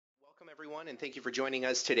Everyone, and thank you for joining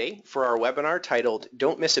us today for our webinar titled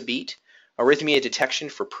Don't Miss a Beat, Arrhythmia Detection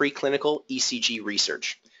for Preclinical ECG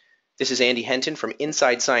Research. This is Andy Henton from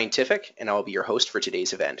Inside Scientific, and I will be your host for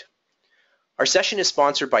today's event. Our session is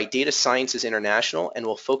sponsored by Data Sciences International and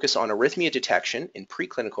will focus on arrhythmia detection in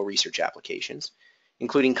preclinical research applications,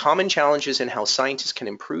 including common challenges in how scientists can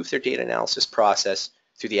improve their data analysis process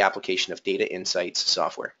through the application of data insights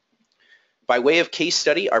software. By way of case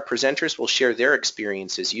study, our presenters will share their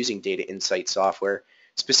experiences using data insight software,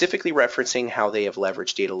 specifically referencing how they have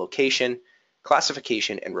leveraged data location,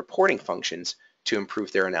 classification, and reporting functions to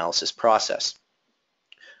improve their analysis process.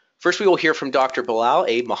 First, we will hear from Dr. Belal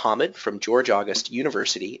A. Mohamed from George August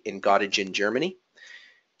University in Göttingen, Germany.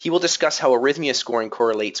 He will discuss how arrhythmia scoring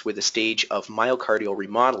correlates with a stage of myocardial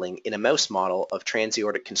remodeling in a mouse model of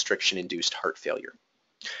transaortic constriction-induced heart failure.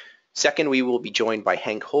 Second, we will be joined by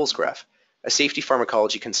Henk Holzgrefe, a safety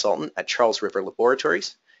pharmacology consultant at Charles River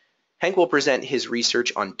Laboratories. Henk will present his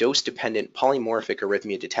research on dose-dependent polymorphic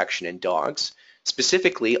arrhythmia detection in dogs,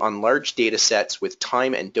 specifically on large data sets with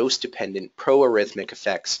time and dose-dependent proarrhythmic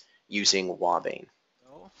effects using Ouabain.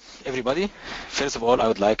 Hello, everybody. First of all, I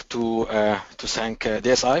would like to thank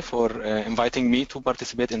DSI for inviting me to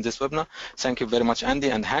participate in this webinar. Thank you very much, Andy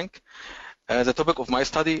and Henk. The topic of my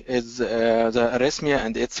study is the arrhythmia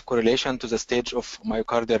and its correlation to the stage of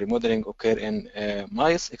myocardial remodeling occur in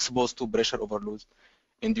mice exposed to pressure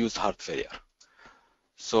overload-induced heart failure.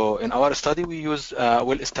 So in our study, we use a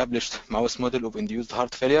well-established mouse model of induced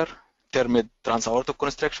heart failure termed transaortic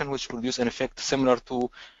constriction, which produce an effect similar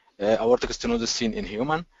to aortic stenosis seen in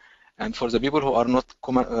human. And for the people who are not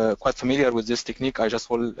quite familiar with this technique, I just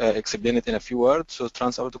will explain it in a few words. So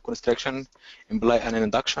transaortic constriction implies an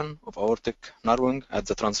induction of aortic narrowing at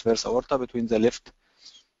the transverse aorta between the left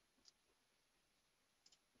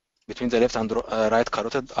and right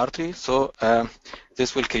carotid artery. So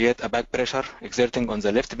this will create a back pressure exerting on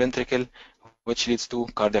the left ventricle, which leads to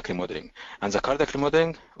cardiac remodeling. And the cardiac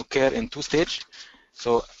remodeling occur in two stages.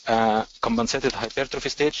 So compensated hypertrophy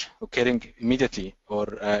stage occurring immediately or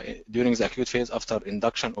during the acute phase after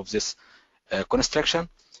induction of this constriction,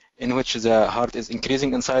 in which the heart is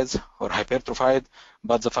increasing in size or hypertrophied,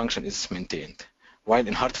 but the function is maintained. While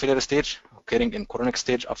in heart failure stage, occurring in chronic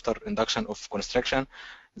stage after induction of constriction,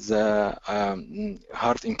 the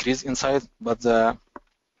heart increase in size, but the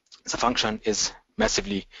function is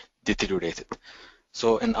massively deteriorated.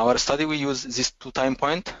 So in our study, we use these two time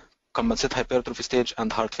points, compensated hypertrophy stage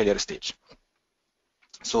and heart failure stage.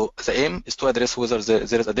 So the aim is to address whether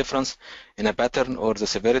there is a difference in a pattern or the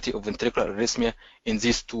severity of ventricular arrhythmia in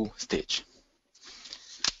these two stages.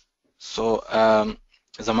 So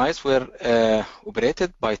the mice were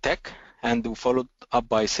operated by TAC and followed up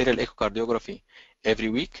by serial echocardiography every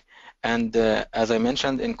week. And as I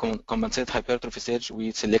mentioned, in compensated hypertrophy stage,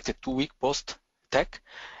 we selected 2-week post-TAC.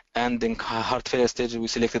 And in heart failure stage, we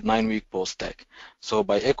selected 9-week post-TAC. So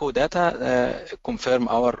by echo data, confirm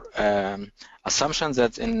our assumption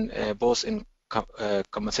that in both in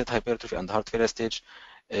compensated hypertrophy and heart failure stage,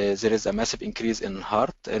 there is a massive increase in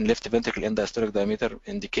heart and left ventricle end diastolic diameter,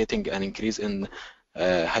 indicating an increase in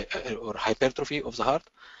or hypertrophy of the heart.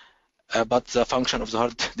 But the function of the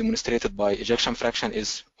heart demonstrated by ejection fraction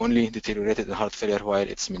is only deteriorated in heart failure while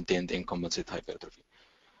it's maintained in compensated hypertrophy.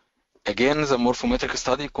 Again, the morphometric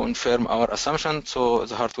study confirmed our assumption. So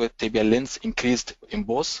the heart width tibial length increased in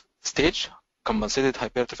both stages, compensated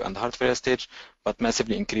hypertrophy and heart failure stage, but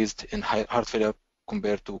massively increased in heart failure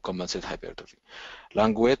compared to compensated hypertrophy.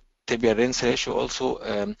 Lung width tibial length ratio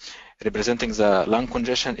also representing the lung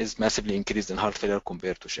congestion is massively increased in heart failure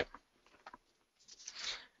compared to sham.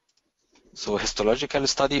 So histological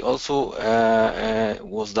study also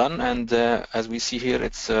was done, and as we see here,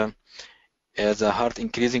 it's the heart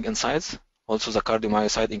increasing in size, also the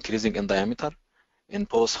cardiomyocyte increasing in diameter in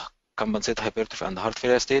both compensated hypertrophy and heart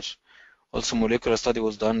failure stage. Also molecular study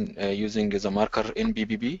was done using the marker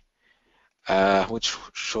NBBB, which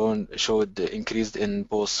showed increased in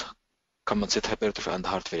both compensated hypertrophy and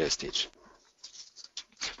heart failure stage.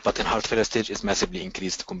 But in heart failure stage is massively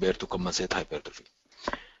increased compared to compensated hypertrophy.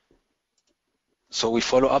 So we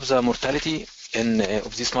follow up the mortality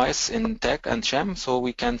of these mice in TAC and sham, so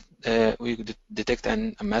we can detect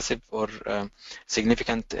a massive or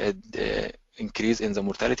significant increase in the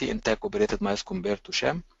mortality in TAC operated mice compared to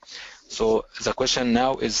sham. So the question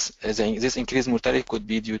now is this increased mortality could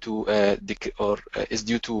be due to is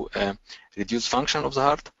due to reduced function of the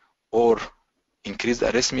heart or increased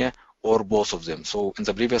arrhythmia or both of them. So in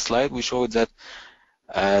the previous slide we showed that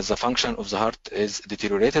the function of the heart is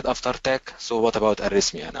deteriorated after TAC. So what about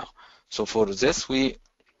arrhythmia now? So for this we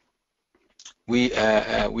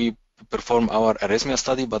perform our arrhythmia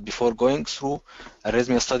study. But before going through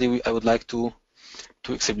arrhythmia study, I would like to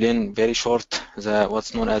explain very short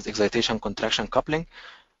what's known as excitation contraction coupling.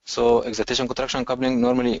 So excitation contraction coupling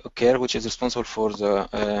normally occur, which is responsible for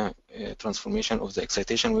the transformation of the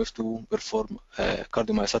excitation wave to perform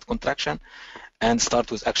cardiomyocyte contraction and start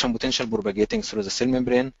with action potential propagating through the cell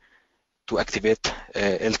membrane to activate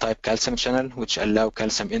L-type calcium channel, which allow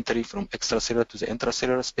calcium entry from extracellular to the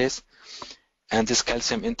intracellular space. And this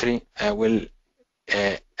calcium entry will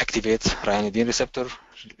activate ryanodine receptor,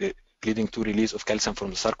 leading to release of calcium from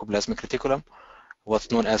the sarcoplasmic reticulum, what's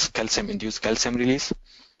known as calcium-induced calcium release.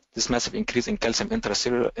 This massive increase in calcium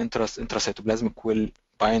intracytoplasmic will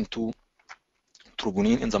bind to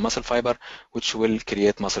troponin in the muscle fiber, which will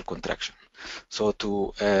create muscle contraction. So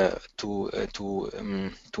to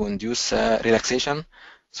induce relaxation,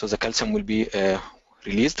 so the calcium will be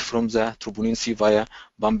released from the troponin C via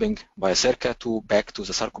bumping by circa back to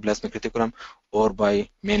the sarcoplasmic reticulum, or by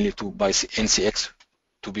NCX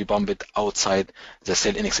to be bumped outside the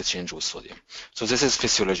cell in exchange with sodium. So this is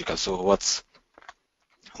physiological. So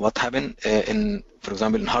what happened for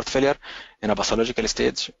example, in heart failure in a pathological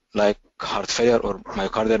stage like heart failure or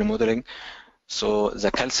myocardial remodeling? So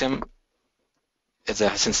the calcium,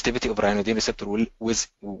 the sensitivity of ryanodine receptor will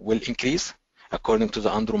increase according to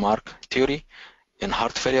the Andrew-Mark theory in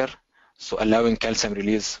heart failure, so allowing calcium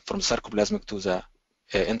release from sarcoplasmic to the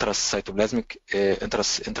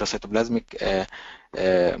intracytoplasmic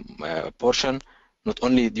portion, not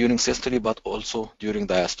only during systole but also during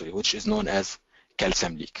diastole, which is known as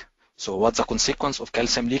calcium leak. So what's the consequence of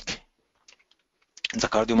calcium leak in the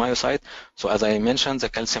cardiomyocyte? So as I mentioned, the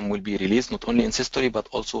calcium will be released not only in systole but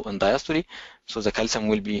also in diastole. So the calcium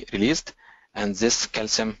will be released, and this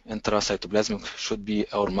calcium intracytoplasmic should be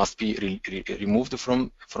or must be removed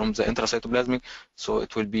from the intracytoplasmic. So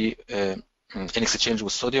it will be in exchange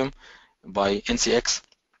with sodium by NCX,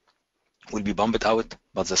 will be bumped out,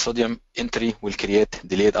 but the sodium entry will create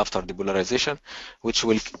delayed after depolarization, which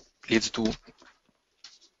will lead to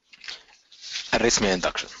arrhythmia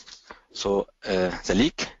induction. So the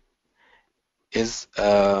leak is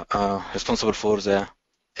responsible for the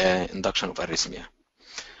induction of arrhythmia.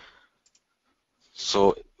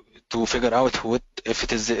 So to figure out if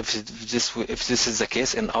this is the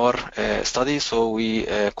case in our study, so we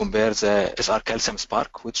compare the SR calcium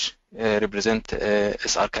spark, which represent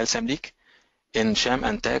SR calcium leak in sham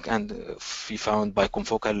and tag, and we found by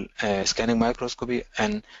confocal scanning microscopy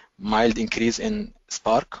and mild increase in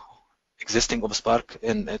spark, existing of spark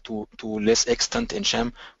to less extent in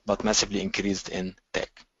sham, but massively increased in tag.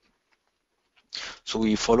 So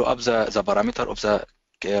we follow up the parameter of the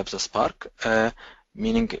spark,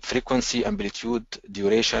 meaning frequency, amplitude,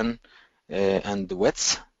 duration, and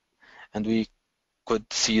width, and we could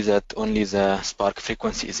see that only the spark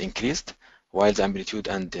frequency is increased, while the amplitude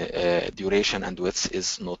and duration and width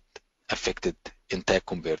is not affected in tag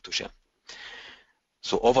compared to sham.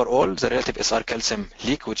 So overall, the relative SR calcium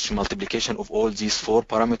leak, which multiplication of all these four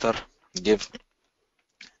parameters, give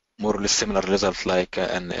more or less similar result like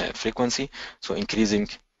an frequency, so increasing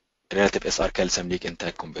relative SR calcium leak in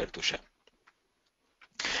tag compared to sham.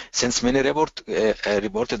 Since many reported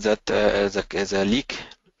that the leak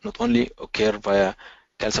not only occur via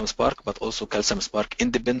calcium spark but also calcium spark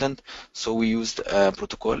independent, so we used a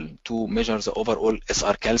protocol to measure the overall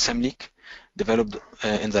SR calcium leak developed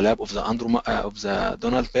in the lab of the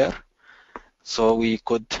Donald pair. So we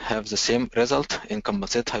could have the same result in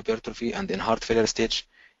compensated hypertrophy, and in heart failure stage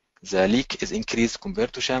the leak is increased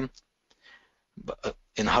compared to sham, but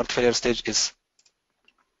in heart failure stage is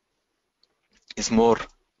more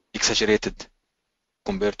exaggerated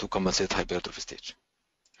compared to compensated hypertrophy stage.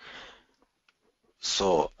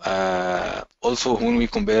 So also when we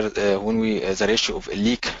compare the ratio of a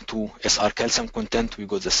leak to SR calcium content, we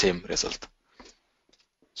got the same result.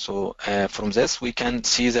 So from this we can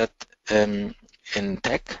see that in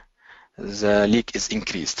tag the leak is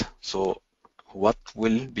increased. So what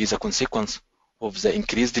will be the consequence of the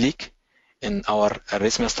increased leak in our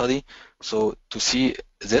arrhythmia study? So to see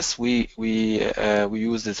this, we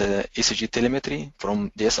use the ECG telemetry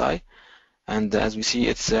from DSI, and as we see,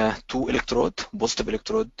 it's two electrode, positive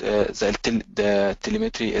electrode. The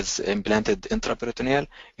telemetry is implanted intraperitoneal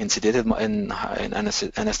in sedated in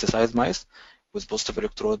anesthetized mice with positive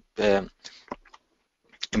electrode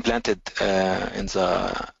implanted in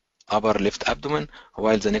the upper left abdomen,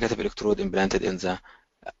 while the negative electrode implanted in the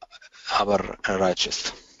upper right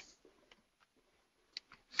chest.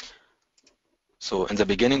 So in the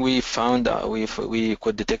beginning, we found we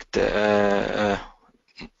could detect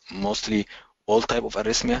mostly all type of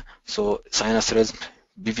arrhythmia, so sinus rhythm,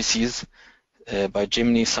 BVCs,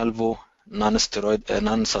 bigymny, salvo, non-steroid,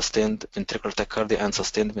 non-sustained ventricular tachycardia and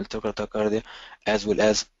sustained ventricular tachycardia, as well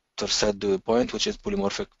as torsade point, which is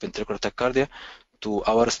polymorphic ventricular tachycardia, to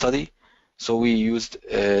our study. So we used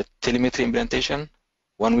telemetry implantation.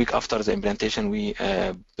 1 week after the implantation, we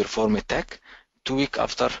perform a TAC. 2 weeks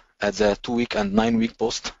after, at the 2 week and 9 week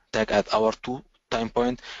post TAC at our 2 time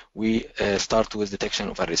point, we start with detection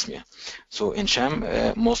of arrhythmia. So in sham,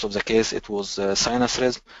 most of the case it was sinus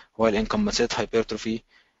rhythm, while in compensated hypertrophy,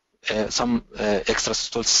 some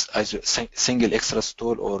extrasystoles, either single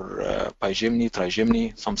extrasystole or bigymny,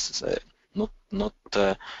 trigymny, some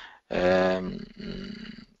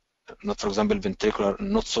not for example ventricular,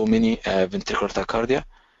 not so many ventricular tachycardia,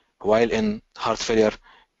 while in heart failure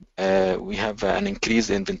we have an increase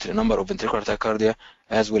in number of ventricular tachycardia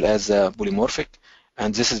as well as polymorphic.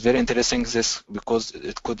 And this is very interesting, this because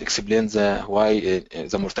it could explain why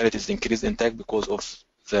the mortality is increased in TAC because of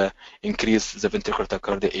the increase the ventricular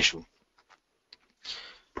tachycardia issue.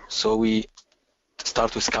 So we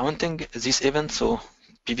start with counting these events. So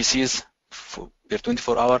PVCs per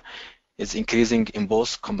 24 hour is increasing in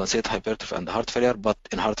both compensated hypertrophy and heart failure, but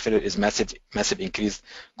in heart failure is massive increase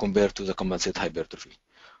compared to the compensated hypertrophy.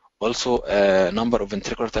 Also, number of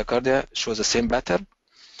ventricular tachycardia shows the same pattern.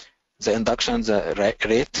 The induction, the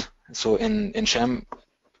rate. So in sham,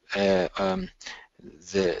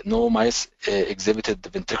 no mice exhibited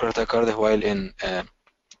ventricular tachycardia, while in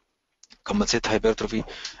compensated hypertrophy,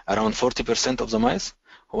 around 40% of the mice,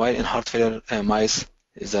 while in heart failure mice,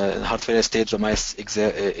 the heart failure stage, the mice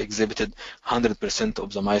exhibited 100%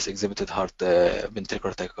 of the mice exhibited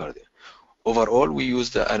ventricular tachycardia. Overall, we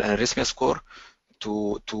used an arrhythmia score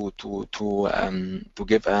to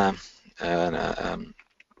give an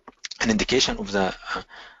indication of the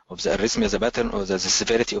arrhythmia, the pattern or the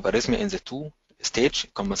severity of arrhythmia in the 2 stage,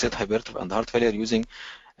 compensated hypertrophy and heart failure, using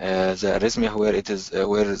the arrhythmia where it is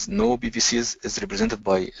where no BVCs is represented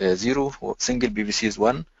by 0, or single BVC is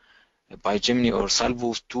 1, bigymny or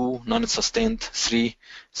salvo 2, non-sustained 3,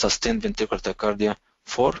 sustained ventricular tachycardia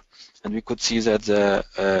 4, and we could see that the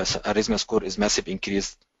arrhythmia score is massive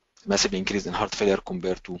increase in heart failure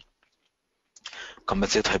compared to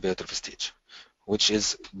compensated hypertrophy stage, which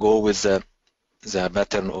is go with the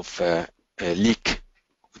pattern of leak,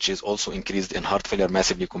 which is also increased in heart failure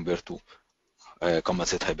massively compared to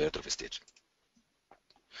compensated hypertrophy stage.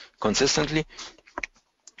 Consistently,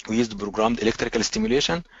 we used programmed electrical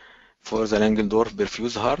stimulation for the Langendorf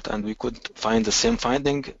perfused heart, and we could find the same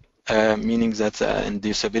finding, meaning that the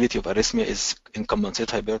inducibility of arrhythmia is in compensated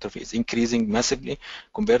hypertrophy is increasing massively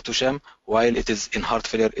compared to sham, while it is in heart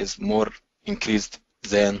failure is more increased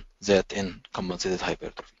than that in compensated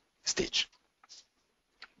hypertrophy stage.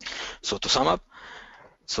 So to sum up,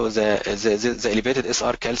 so the elevated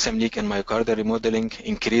SR calcium leak and myocardial remodeling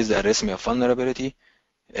increase the arrhythmia vulnerability,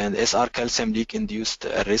 and SR calcium leak induced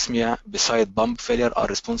arrhythmia beside pump failure are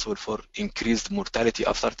responsible for increased mortality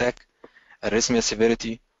after TAC. Arrhythmia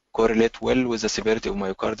severity correlate well with the severity of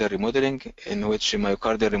myocardial remodeling, in which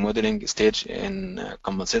myocardial remodeling stage in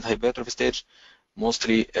compensated hypertrophy stage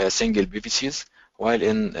mostly single BVCs, while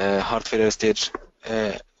in heart failure stage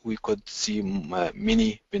we could see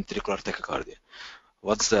many ventricular tachycardia.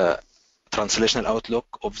 What's the translational outlook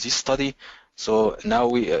of this study? So now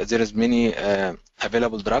there is many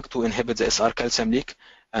available drug to inhibit the SR calcium leak,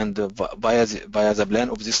 and via the plan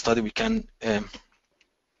of this study we can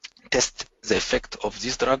test the effect of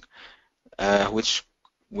this drug, which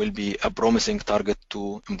will be a promising target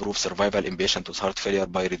to improve survival in patients with heart failure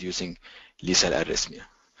by reducing lethal arrhythmia.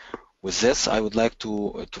 With this, I would like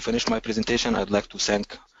to finish my presentation. I'd like to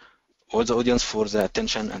thank all the audience for the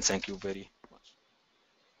attention, and thank you very much.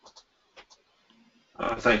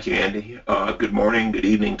 Thank you, Andy. Good morning, good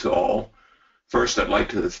evening to all. First, I'd like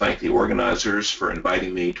to thank the organizers for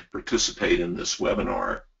inviting me to participate in this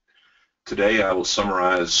webinar. Today, I will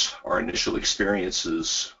summarize our initial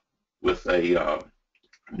experiences with a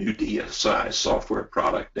new DSI software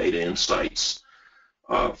product, Data Insights,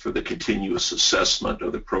 for the continuous assessment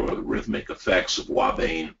of the proarrhythmic effects of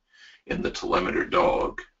Ouabain in the telemeter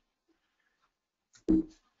dog.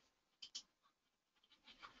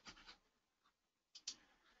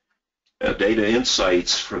 Data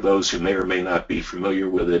Insights, for those who may or may not be familiar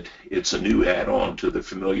with it, it's a new add-on to the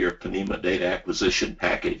familiar Panema data acquisition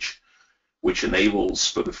package, which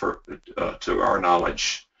enables, to our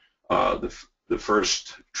knowledge, the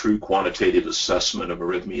first true quantitative assessment of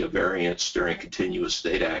arrhythmia variance during continuous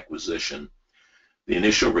data acquisition. The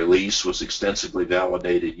initial release was extensively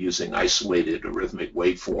validated using isolated arrhythmic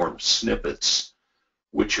waveform snippets,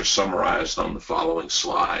 which are summarized on the following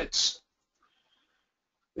slides.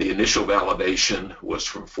 The initial validation was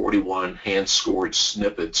from 41 hand-scored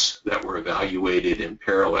snippets that were evaluated in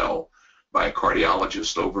parallel by a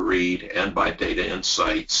cardiologist overread and by Data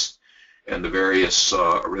Insights, and the various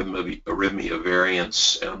arrhythmia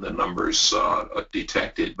variants and the numbers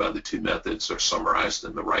detected by the two methods are summarized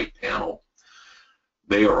in the right panel.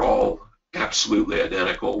 They are all absolutely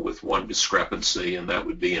identical with one discrepancy, and that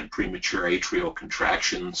would be in premature atrial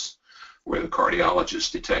contractions, where the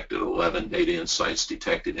cardiologist detected 11, Data Insights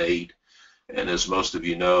detected 8. And as most of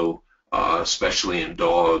you know, especially in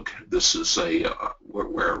dog, this is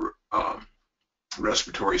where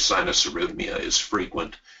respiratory sinus arrhythmia is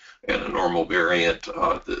frequent, and a normal variant,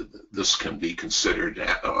 this can be considered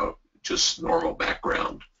just normal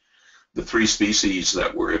background. The 3 species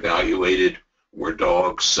that were evaluated were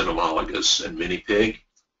dog, cynomolgus, and mini pig.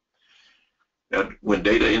 And when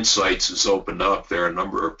Data Insights is opened up, there are a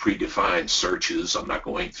number of predefined searches. I'm not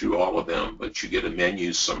going through all of them, but you get a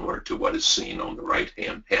menu similar to what is seen on the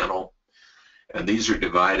right-hand panel. And these are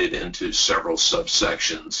divided into several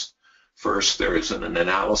subsections. First, there is an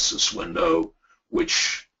analysis window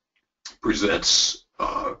which presents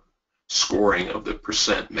scoring of the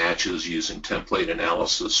percent matches using template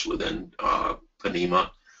analysis within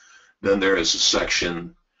PNEMA. Then there is a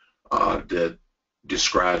section that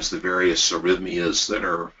describes the various arrhythmias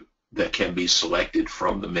that can be selected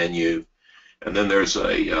from the menu. And then there's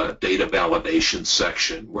a data validation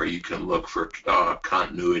section where you can look for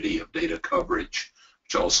continuity of data coverage,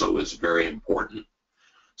 which also is very important,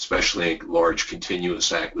 especially in large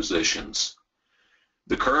continuous acquisitions.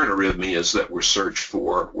 The current arrhythmias that were searched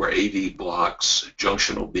for were AV blocks,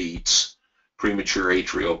 junctional beats, premature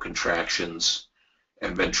atrial contractions,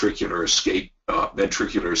 and ventricular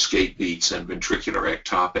escape beats and ventricular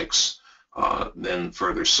ectopics, then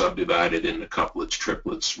further subdivided into couplets,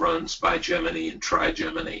 triplets, runs, bigeminy, and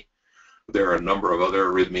trigeminy. There are a number of other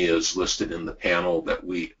arrhythmias listed in the panel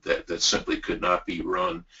that simply could not be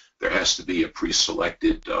run. There has to be a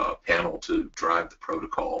pre-selected panel to drive the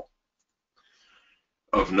protocol.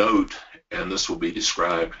 Of note, and this will be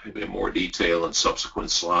described in more detail in subsequent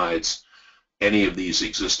slides, any of these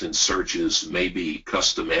existing searches may be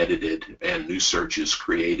custom edited and new searches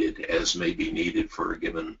created as may be needed for a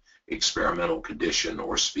given experimental condition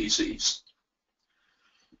or species.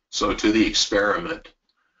 So to the experiment,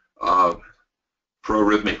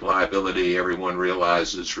 proarrhythmic liability, everyone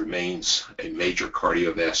realizes, remains a major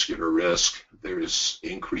cardiovascular risk. There is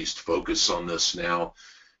increased focus on this now,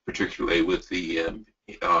 particularly with the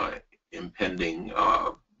impending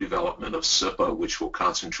development of SIPA, which will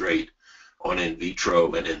concentrate on in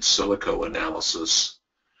vitro and in silico analysis.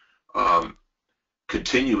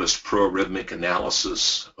 Continuous proarrhythmic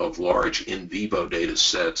analysis of large in vivo data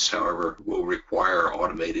sets, however, will require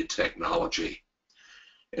automated technology.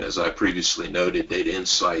 And as I previously noted, Data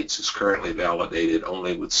Insights is currently validated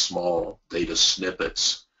only with small data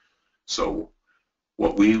snippets. So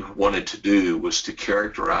what we wanted to do was to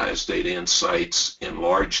characterize Data Insights in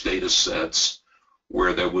large data sets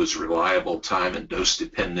where there was reliable time and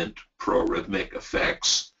dose-dependent proarrhythmic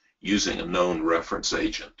effects using a known reference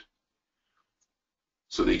agent.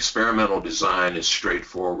 So the experimental design is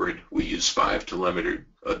straightforward. We use 5 telemetered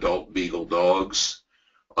adult beagle dogs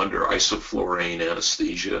under isoflurane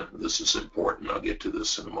anesthesia. This is important. I'll get to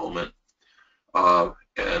this in a moment.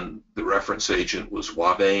 And the reference agent was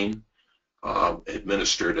Ouabain,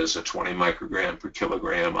 administered as a 20 microgram per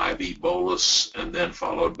kilogram IV bolus, and then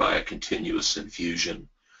followed by a continuous infusion.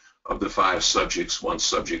 Of the 5 subjects, 1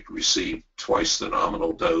 subject received twice the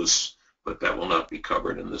nominal dose, but that will not be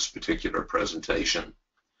covered in this particular presentation.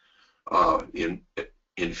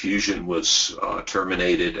 Infusion was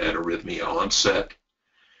terminated at arrhythmia onset.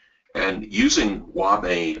 And using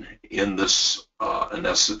Ouabain in this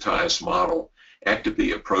anesthetized model,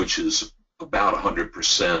 activity approaches about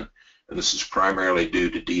 100%. And this is primarily due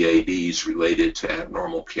to DADs related to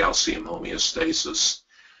abnormal calcium homeostasis.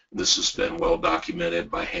 This has been well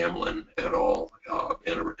documented by Hamlin et al.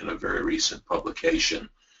 In a very recent publication,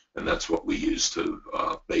 and that's what we use to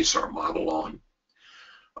base our model on.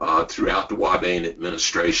 Throughout the Ouabain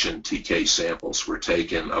administration, TK samples were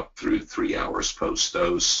taken up through 3 hours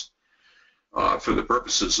post-dose. For the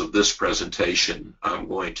purposes of this presentation, I'm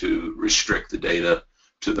going to restrict the data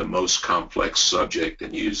to the most complex subject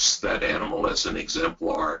and use that animal as an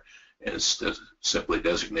exemplar, and it's simply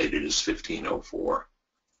designated as 1504.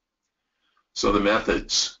 So the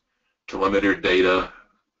methods: telemetered data,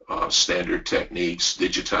 standard techniques,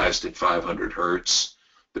 digitized at 500 Hertz.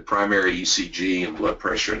 The primary ECG and blood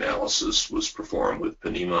pressure analysis was performed with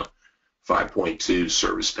PNEMA 5.2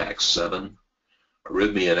 Service Pack 7.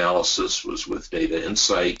 Arrhythmia analysis was with Data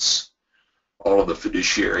Insights. All of the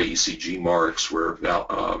fiduciary ECG marks were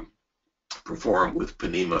performed with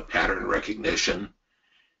phonema pattern recognition.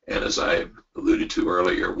 And as I alluded to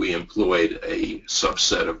earlier, we employed a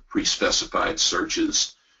subset of pre-specified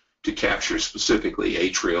searches to capture specifically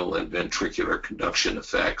atrial and ventricular conduction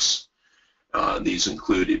effects. These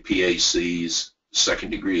included PACs,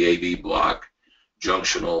 second-degree AV block,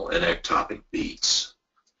 junctional, and ectopic beats.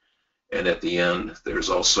 And at the end, there's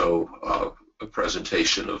also a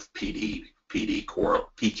presentation of PK-PD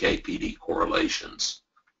correlations.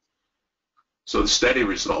 So the study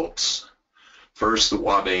results. First, the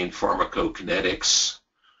Ouabain pharmacokinetics.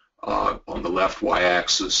 On the left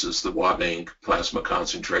y-axis is the Ouabain plasma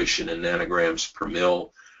concentration in nanograms per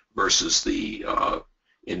mil versus the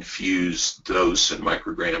infused dose in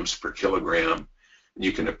micrograms per kilogram. And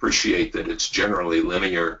you can appreciate that it's generally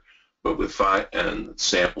linear, but with and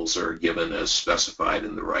samples are given as specified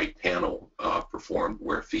in the right panel, performed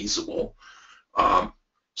where feasible.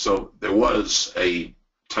 So there was a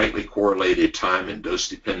tightly correlated time and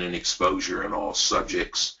dose-dependent exposure in all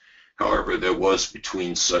subjects. However, there was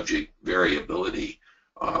between-subject variability,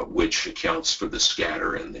 which accounts for the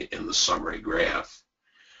scatter in the summary graph.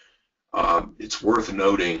 It's worth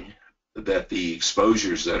noting that the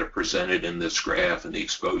exposures that are presented in this graph and the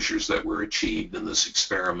exposures that were achieved in this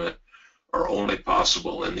experiment are only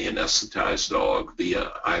possible in the anesthetized dog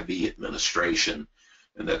via IV administration,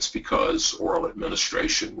 and that's because oral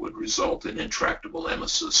administration would result in intractable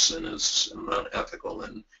emesis and is an unethical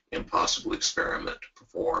and impossible experiment to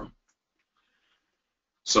perform.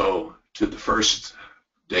 So to the first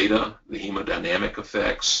data, the hemodynamic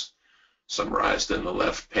effects summarized in the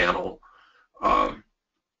left panel.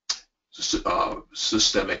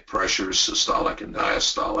 Systemic pressures, systolic and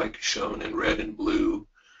diastolic, shown in red and blue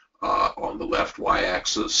on the left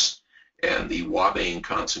y-axis, and the Ouabain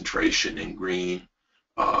concentration in green,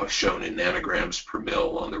 shown in nanograms per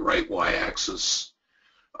mil on the right y-axis.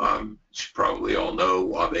 As you probably all know,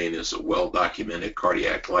 Ouabain is a well-documented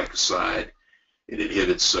cardiac glycoside. It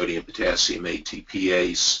inhibits sodium-potassium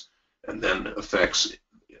ATPase and then affects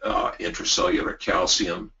intracellular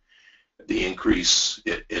calcium. The increase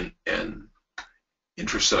in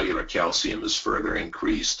intracellular calcium is further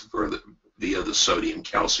increased via the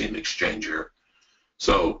sodium-calcium exchanger.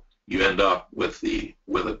 So you end up with a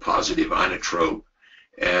positive inotrope,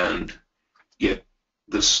 and yet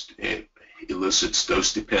this elicits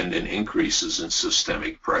dose-dependent increases in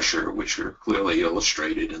systemic pressure, which are clearly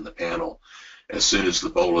illustrated in the panel. As soon as the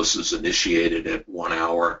bolus is initiated at 1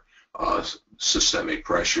 hour, systemic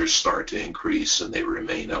pressures start to increase and they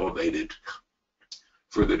remain elevated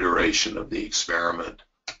for the duration of the experiment.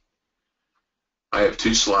 I have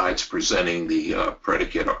 2 slides presenting the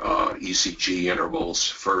predicate ECG intervals.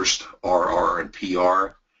 First, RR and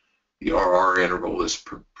PR. The RR interval is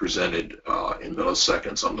presented in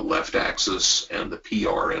milliseconds on the left axis, and the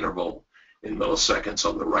PR interval in milliseconds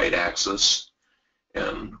on the right axis.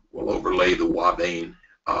 And we'll overlay the Ouabain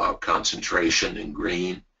concentration in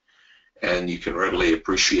green. And you can readily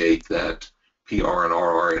appreciate that PR and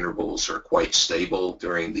RR intervals are quite stable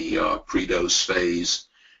during the pre-dose phase.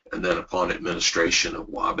 And then upon administration of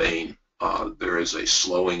Ouabain, there is a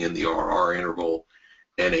slowing in the RR interval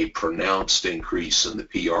and a pronounced increase in the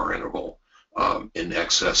PR interval in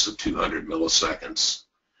excess of 200 milliseconds.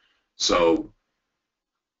 So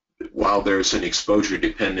while there's an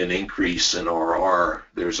exposure-dependent increase in RR,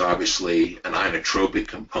 there's obviously an inotropic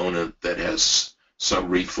component that has some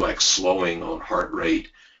reflex slowing on heart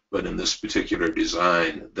rate, but in this particular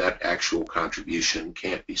design, that actual contribution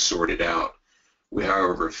can't be sorted out. We,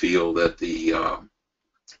 however, feel that the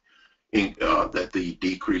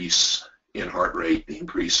decrease in heart rate, the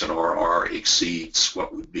increase in RR exceeds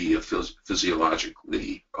what would be a physiologic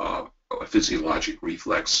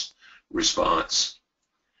reflex response.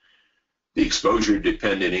 The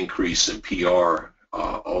exposure-dependent increase in PR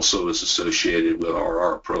also is associated with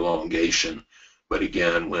RR prolongation, but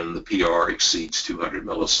again, when the PR exceeds 200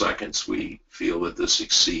 milliseconds, we feel that this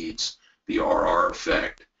exceeds the RR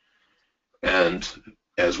effect. And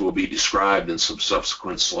as will be described in some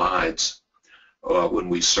subsequent slides, when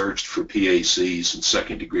we searched for PACs and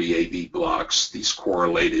second-degree AV blocks, these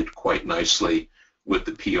correlated quite nicely with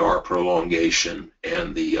the PR prolongation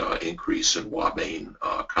and the increase in Ouabain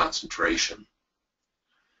concentration.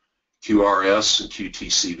 QRS and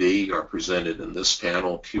QTCV are presented in this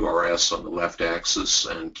panel, QRS on the left axis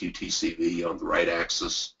and QTCV on the right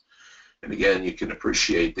axis. And again, you can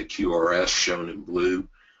appreciate the QRS shown in blue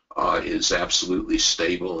is absolutely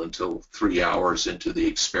stable until 3 hours into the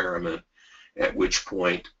experiment, at which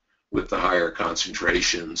point, with the higher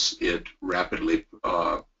concentrations, it rapidly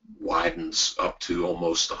widens up to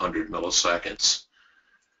almost 100 milliseconds.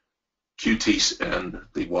 QT and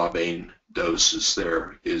the Ouabain doses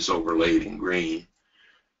there is overlaid in green.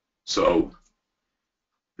 So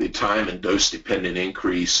the time and dose-dependent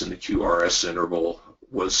increase in the QRS interval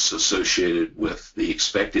was associated with the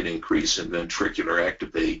expected increase in ventricular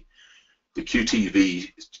activity. The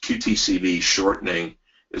QTCV shortening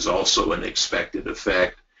is also an expected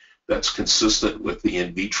effect that's consistent with the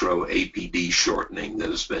in vitro APD shortening that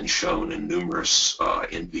has been shown in numerous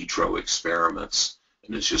in vitro experiments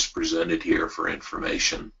and is just presented here for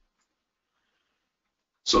information.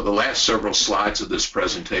 So the last several slides of this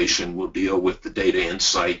presentation will deal with the data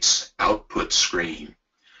insights output screen.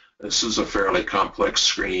 This is a fairly complex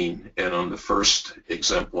screen, and on the first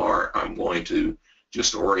exemplar I'm going to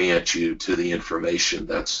just orient you to the information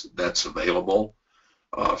that's available.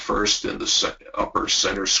 First, in the upper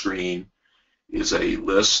center screen is a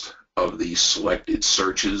list of the selected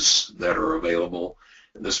searches that are available.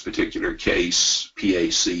 In this particular case,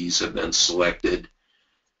 PACs have been selected,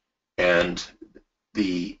 and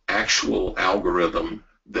the actual algorithm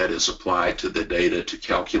that is applied to the data to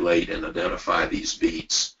calculate and identify these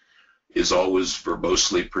beats is always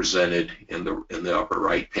verbosely presented in the upper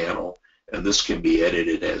right panel, and this can be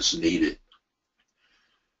edited as needed.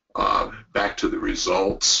 Back to the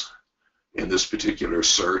results. In this particular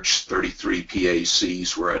search, 33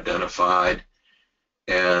 PACs were identified,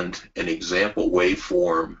 and an example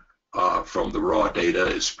waveform from the raw data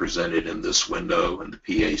is presented in this window, and the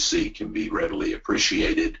PAC can be readily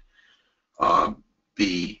appreciated.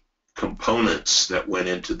 The components that went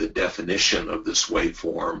into the definition of this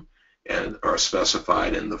waveform and are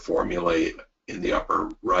specified in the formula in the upper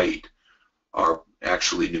right are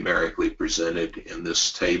actually numerically presented in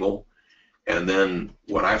this table. And then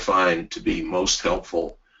what I find to be most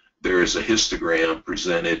helpful, there is a histogram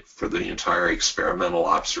presented for the entire experimental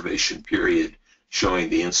observation period showing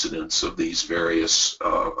the incidence of these various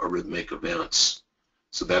arrhythmic events.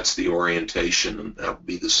 So that's the orientation, and that will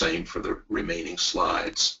be the same for the remaining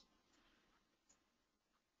slides.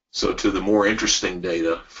 So to the more interesting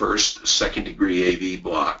data, first, second-degree AV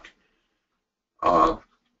block.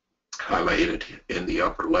 Highlighted in the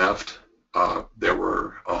upper left, there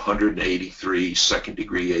were 183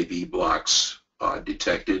 second-degree AV blocks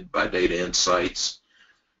detected by Data Insights.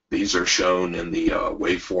 These are shown in the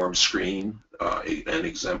waveform screen, an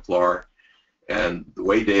exemplar. And the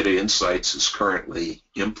way Data Insights is currently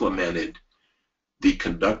implemented, the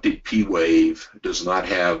conducted P wave does not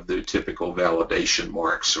have the typical validation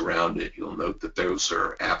marks around it. You'll note that those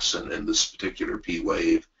are absent in this particular P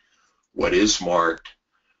wave. What is marked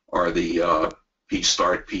are the P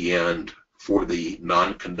start, P end for the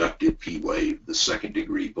non-conductive P wave, the second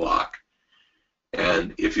degree block.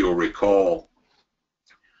 And if you'll recall,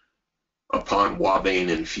 upon Ouabain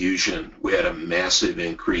infusion, we had a massive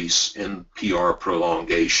increase in PR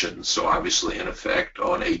prolongation, so obviously an effect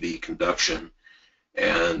on AV conduction.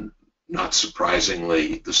 And not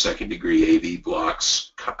surprisingly, the second degree AV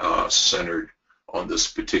blocks centered on this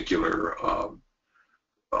particular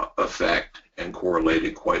effect and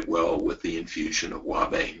correlated quite well with the infusion of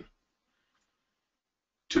Ouabain.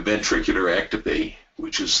 To ventricular ectopy,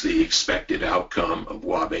 which is the expected outcome of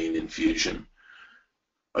Ouabain infusion,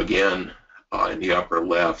 again, in the upper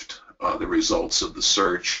left, the results of the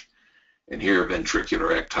search, and here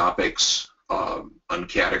ventricular ectopics,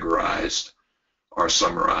 uncategorized, are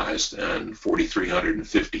summarized, and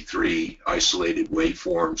 4,353 isolated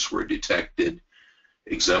waveforms were detected.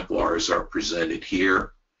 Exemplars are presented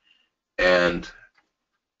here. And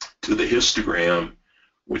to the histogram,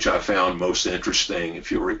 which I found most interesting,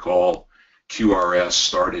 if you'll recall, QRS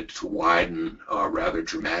started to widen rather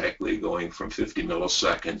dramatically, going from 50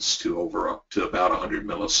 milliseconds to about 100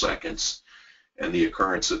 milliseconds, and the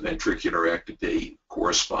occurrence of ventricular ectopy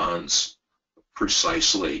corresponds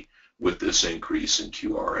precisely with this increase in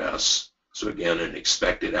QRS. So again, an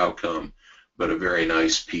expected outcome, but a very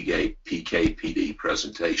nice PK/PD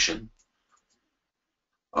presentation.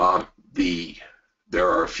 There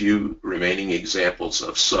are a few remaining examples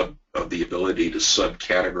of the ability to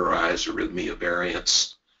subcategorize arrhythmia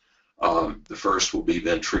variants. The first will be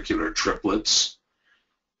ventricular triplets.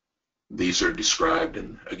 These are described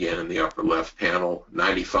again in the upper left panel.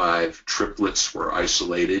 95 triplets were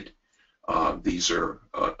isolated. These are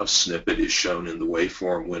a snippet is shown in the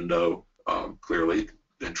waveform window. Clearly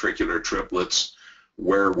ventricular triplets.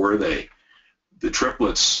 Where were they? The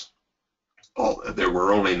triplets, there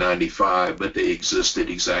were only 95, but they existed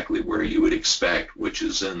exactly where you would expect, which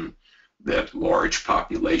is in that large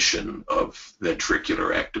population of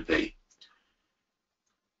ventricular ectopy.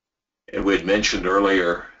 And we had mentioned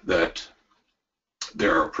earlier that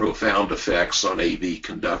there are profound effects on AV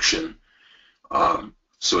conduction.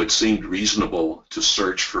 So it seemed reasonable to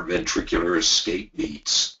search for ventricular escape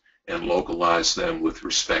beats and localize them with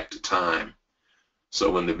respect to time.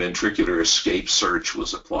 So when the ventricular escape search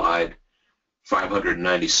was applied,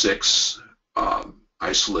 596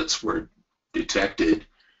 isolates were detected,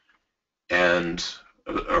 and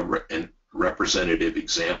a representative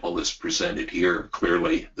example is presented here.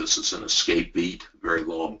 Clearly, this is an escape beat, very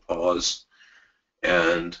long pause.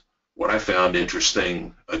 And what I found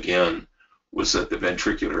interesting, again, was that the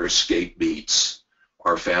ventricular escape beats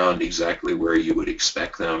are found exactly where you would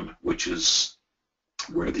expect them, which is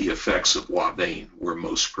where the effects of Ouabain were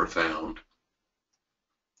most profound.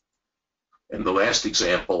 And the last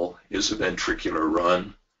example is a ventricular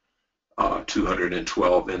run.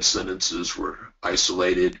 212 incidences were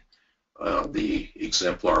isolated. The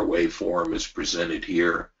exemplar waveform is presented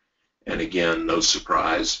here. And again, no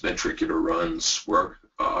surprise, ventricular runs were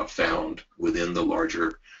found within the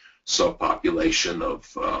larger subpopulation of,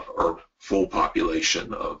 or full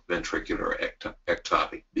population of ventricular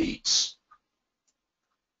ectopic beats.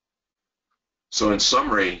 So in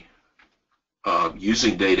summary,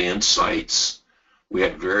 using data insights, we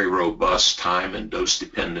had very robust time and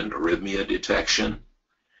dose-dependent arrhythmia detection.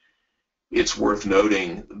 It's worth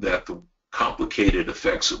noting that the complicated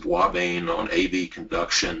effects of Ouabain on AV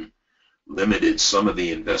conduction limited some of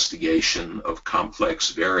the investigation of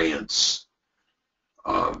complex variants.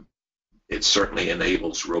 It certainly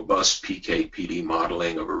enables robust PK/PD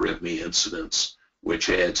modeling of arrhythmia incidence, which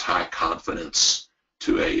adds high confidence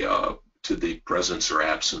to the presence or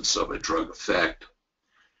absence of a drug effect.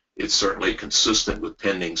 It's certainly consistent with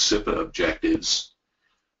pending SIPA objectives,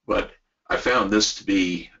 but I found this to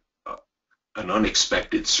be an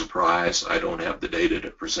unexpected surprise. I don't have the data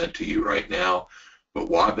to present to you right now, but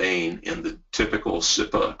Ouabain in the typical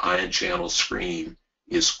SIPA ion channel screen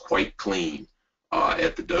is quite clean.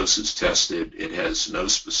 At the doses tested, it has no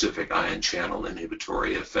specific ion channel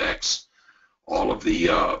inhibitory effects. All of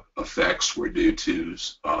the effects were due to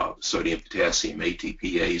sodium-potassium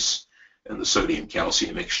ATPase and the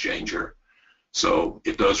sodium-calcium exchanger. So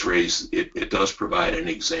it does provide an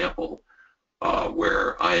example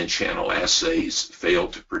where ion channel assays fail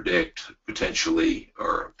to predict potentially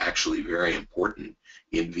or actually very important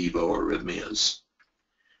in vivo arrhythmias.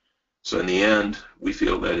 So in the end, we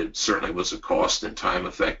feel that it certainly was a cost and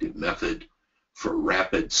time-effective method for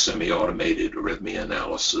rapid semi-automated arrhythmia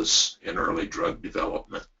analysis in early drug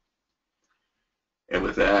development. And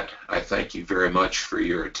with that, I thank you very much for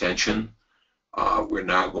your attention. We're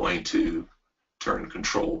now going to turn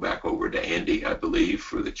control back over to Andy, I believe,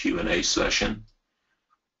 for the Q&A session.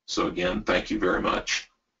 So again, thank you very much.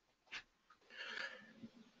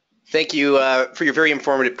 Thank you for your very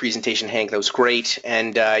informative presentation, Hank. That was great.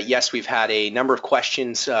 And yes, we've had a number of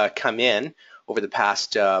questions come in over the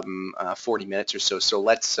past 40 minutes or so. So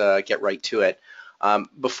let's get right to it.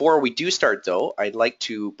 Before we do start, though, I'd like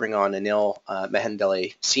to bring on Anil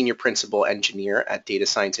Mehendale, Senior Principal Engineer at Data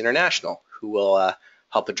Science International, who will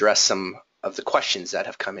help address some of the questions that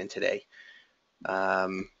have come in today.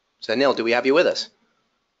 So Anil, do we have you with us?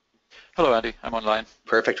 Hello, Andy. I'm online.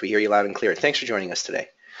 Perfect. We hear you loud and clear. Thanks for joining us today.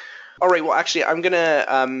 All right. Well, actually, I'm going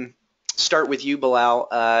to start with you, Belal.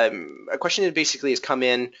 A question that basically has come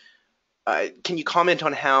in. Can you comment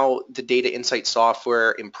on how the data insight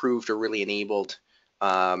software improved or really enabled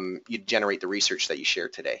you to generate the research that you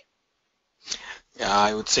shared today? Yeah,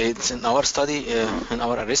 I would say it's in our study, in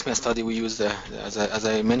our arrhythmia study, we used, as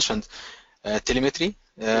I mentioned, telemetry.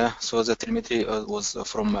 So the telemetry was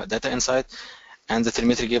from Data Insight, and the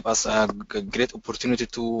telemetry gave us a great opportunity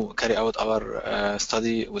to carry out our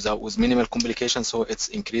study with minimal complications. So it's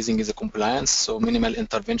increasing the compliance. So minimal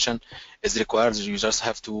intervention is required. You just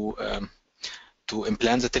have to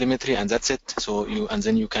implant the telemetry, and that's it. So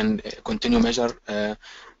then you can continue measuring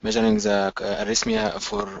the arrhythmia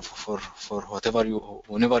for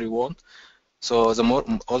whenever you want. So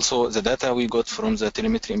also the data we got from the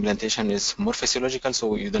telemetry implantation is more physiological,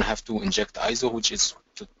 so you don't have to inject ISO, which is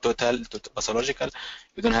total pathological.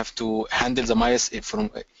 You don't have to handle the mice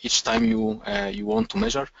from each time you want to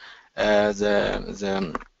measure or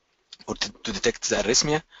to detect the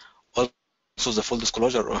arrhythmia. Also the full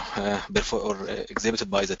disclosure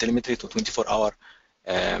exhibited by the telemetry to 24-hour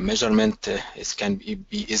measurement can be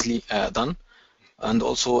easily done. And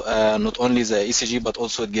also not only the ECG, but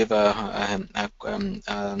also it gave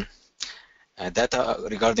data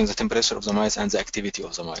regarding the temperature of the mice and the activity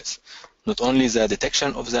of the mice. Not only the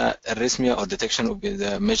detection of the arrhythmia or detection of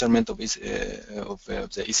the measurement of the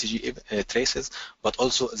ECG traces, but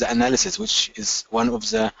also the analysis, which is one of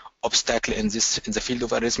the obstacle in the field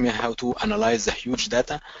of arrhythmia, how to analyze the huge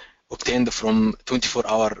data obtained from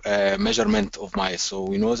 24-hour measurement of mice. So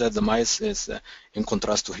we know that the mice is, in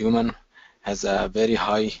contrast to human, has a very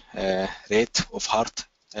high rate of heart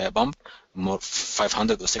pump, more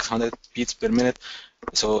 500 or 600 beats per minute.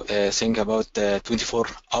 So think about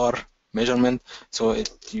 24-hour measurement. So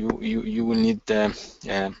you will need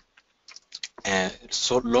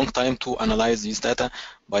so long time to analyze these data.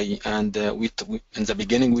 In the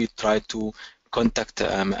beginning we tried to contact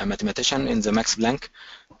a mathematician in the Max Planck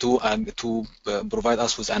to provide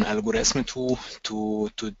us with an algorithm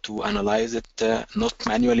to analyze it, not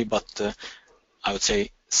manually, but I would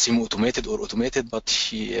say semi-automated or automated. But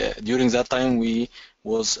during that time we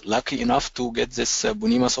was lucky enough to get this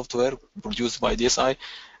Bonima software produced by DSI,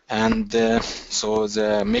 and so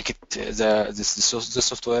this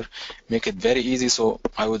software make it very easy. So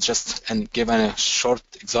I would just give a short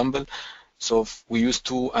example. So we used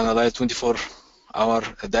to analyze 24-hour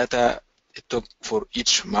data. It took for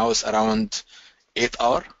each mouse around 8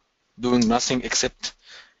 hours, doing nothing except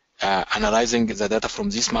analyzing the data from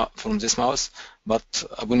this mouse. But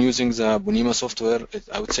when using the Bonima software,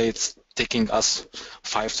 I would say it's taking us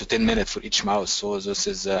 5 to 10 minutes for each mouse. So this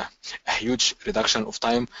is a huge reduction of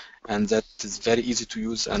time, and that is very easy to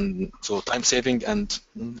use, and so time saving, and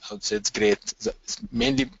I would say it's great.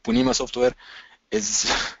 Mainly Bonima software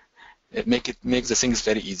makes the things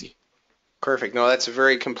very easy. Perfect. No, that's a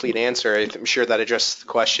very complete answer. I'm sure that addresses the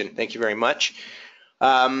question. Thank you very much.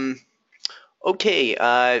 Okay,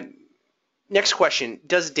 next question.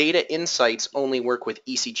 Does data insights only work with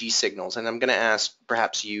ECG signals? And I'm going to ask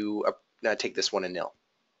perhaps you take this one, Anil.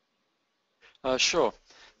 Sure.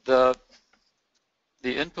 The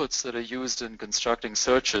inputs that are used in constructing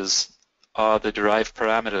searches are the derived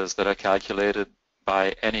parameters that are calculated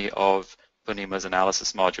by any of Bonima's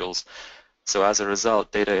analysis modules. So as a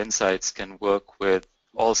result, data insights can work with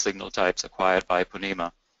all signal types acquired by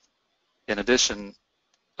Bonima. In addition,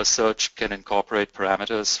 a search can incorporate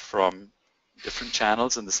parameters from different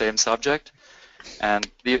channels in the same subject. And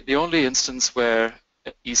the only instance where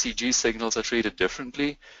ECG signals are treated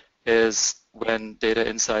differently is when data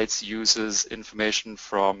insights uses information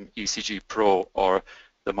from ECG Pro, or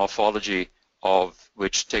the morphology of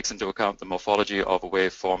which takes into account the morphology of a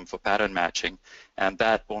waveform for pattern matching, and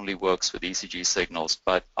that only works with ECG signals,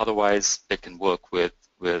 but otherwise it can work with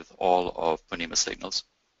all of Bonima signals.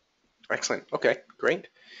 Excellent. Okay, great.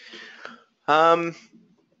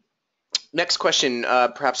 Next question,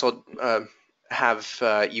 perhaps I'll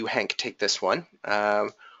have you, Hank, take this one.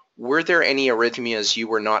 Were there any arrhythmias you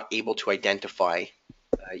were not able to identify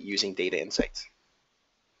using data insights?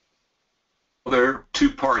 Well, there are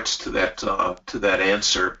two parts to that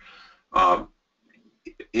answer.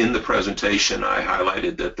 In the presentation, I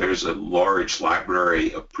highlighted that there's a large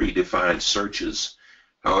library of predefined searches.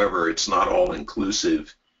 However, it's not all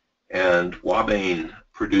inclusive, and Ouabain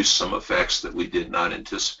produced some effects that we did not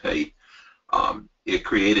anticipate. It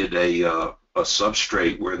created a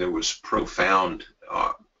substrate where there was profound,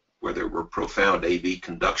 where there were profound AV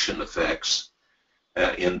conduction effects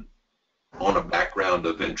on a background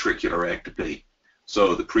of ventricular ectopy.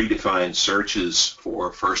 So the predefined searches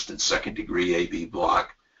for first and second degree AV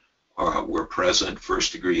block were present.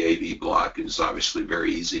 First degree AV block is obviously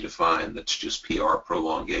very easy to find. That's just PR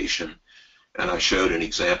prolongation. And I showed an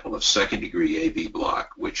example of second degree AV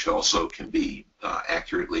block, which also can be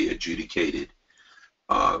accurately adjudicated.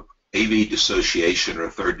 AV dissociation, or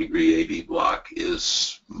third degree AV block,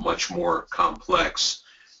 is much more complex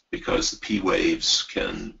because the P waves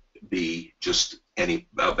can be just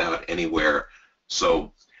about anywhere.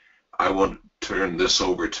 So I want to turn this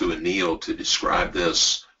over to Anil to describe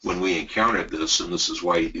this. When we encountered this, and this is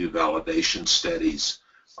why you do validation studies,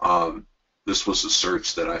 this was a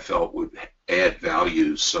search that I felt would add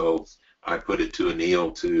value, so I put it to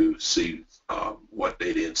Anil to see what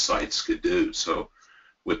data insights could do. So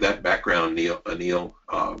with that background, Anil,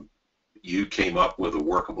 you came up with a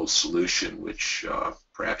workable solution, which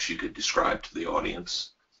perhaps you could describe to the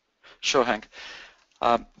audience. Sure, Hank.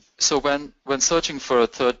 So when searching for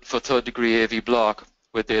third degree AV block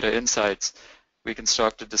with data insights, we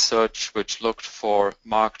constructed a search which looked for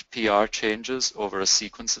marked PR changes over a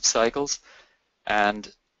sequence of cycles,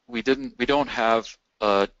 and we don't have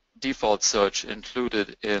a default search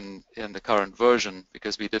included in the current version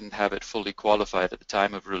because we didn't have it fully qualified at the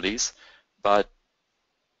time of release, but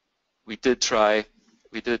we did try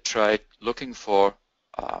looking for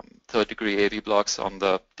third degree AV blocks on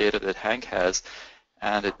the data that Hank has,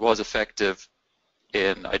 and it was effective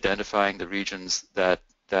in identifying the regions that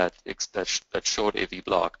showed AV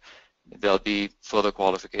block. there'll be further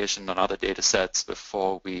qualification on other data sets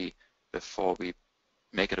before we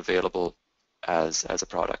make it available as a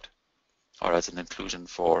product or as an inclusion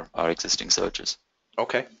for our existing searches.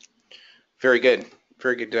 Okay, very good.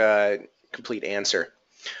 Very good complete answer.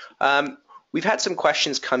 We've had some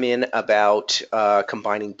questions come in about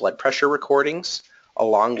combining blood pressure recordings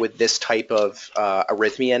along with this type of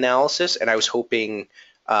arrhythmia analysis, and I was hoping,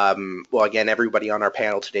 well, again, everybody on our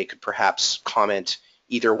panel today could perhaps comment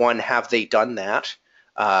either one, have they done that,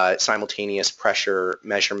 simultaneous pressure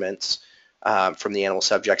measurements from the animal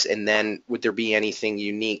subjects, and then would there be anything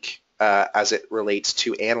unique as it relates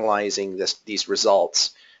to analyzing these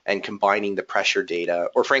results and combining the pressure data,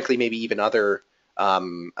 or frankly, maybe even other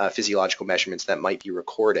physiological measurements that might be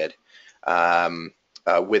recorded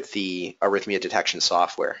with the arrhythmia detection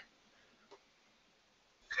software?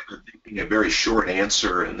 I'm thinking a very short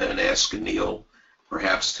answer and then ask Anil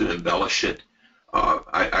perhaps to embellish it.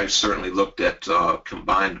 I've certainly looked at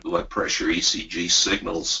combined blood pressure ECG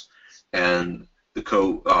signals, and the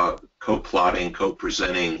co-plotting,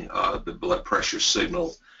 co-presenting the blood pressure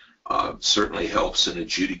signal certainly helps in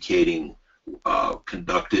adjudicating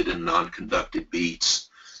conducted and non-conducted beats.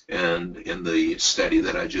 And in the study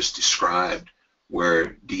that I just described,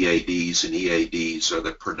 where DADs and EADs are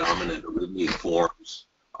the predominant arrhythmia forms,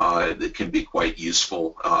 that can be quite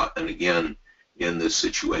useful. And again, in the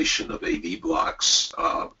situation of AV blocks,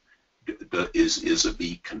 is a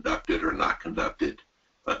beat conducted or not conducted?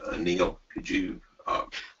 Anil, could you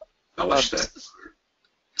embellish that?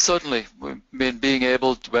 Certainly. I mean, being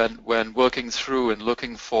able to, when working through and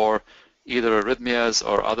looking for either arrhythmias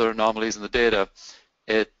or other anomalies in the data,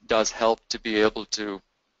 it does help to be able to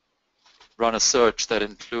run a search that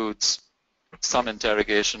includes some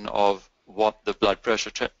interrogation of what the blood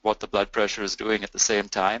pressure is doing at the same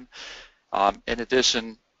time. In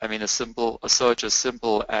addition, I mean, a search as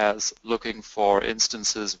simple as looking for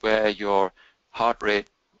instances where your heart rate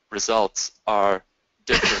results are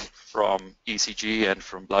different from ECG and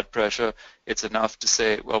from blood pressure. It's enough to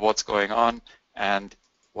say, well, what's going on? And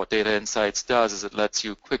what Data Insights does is it lets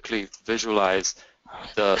you quickly visualize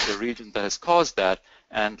the region that has caused that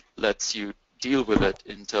and lets you deal with it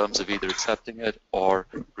in terms of either accepting it or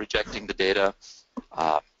rejecting the data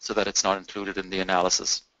so that it's not included in the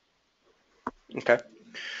analysis. Okay,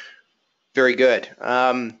 very good.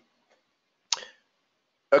 A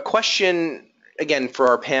question, again, for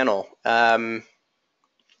our panel.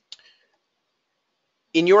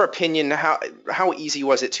 In your opinion, how easy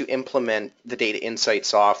was it to implement the Data Insight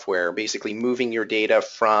software, basically moving your data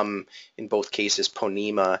from, in both cases,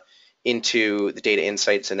 Ponemah into the Data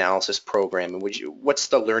Insights analysis program? And what's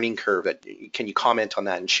the learning curve? Can you comment on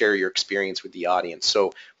that and share your experience with the audience?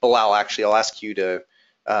 So, Belal, actually, I'll ask you to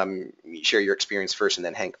share your experience first, and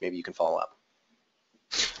then Hank, maybe you can follow up.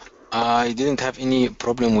 I didn't have any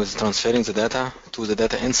problem with transferring the data to the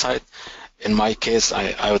Data Insight. In my case,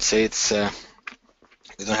 I would say it's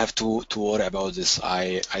you don't have to worry about this.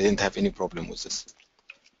 I didn't have any problem with this.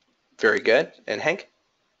 Very good. And Hank?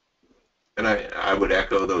 And I would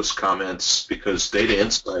echo those comments, because Data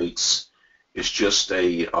Insights is just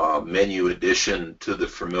a menu addition to the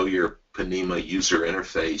familiar Ponemah user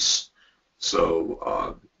interface.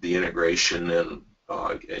 So the integration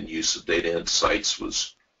and use of Data Insights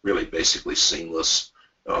was really basically seamless.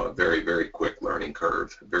 Very, very quick learning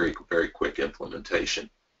curve. Very, very quick implementation.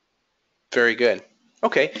 Very good.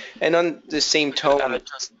 Okay. And on the same tone,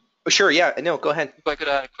 sure. Yeah. No. Go ahead. If I could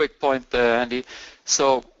add a quick point there, Andy.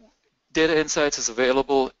 So Data Insights is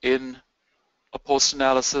available in a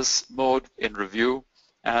post-analysis mode in review,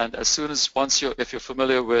 and as soon as if you're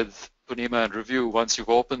familiar with Ponemah and review, once you've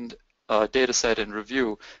opened a data set in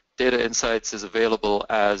review, Data Insights is available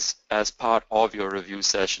as part of your review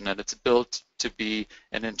session, and it's built to be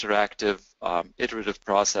an interactive, iterative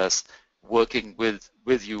process working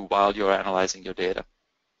with you while you're analyzing your data.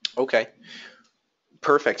 Okay.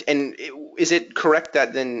 Perfect. And is it correct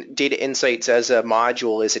that then Data Insights as a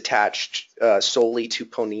module is attached solely to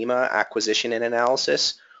Ponemah acquisition and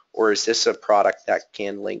analysis, or is this a product that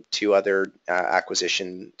can link to other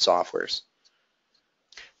acquisition softwares?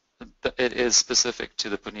 It is specific to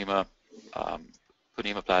the Ponemah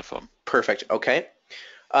platform. Perfect. Okay.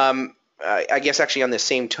 I guess actually on the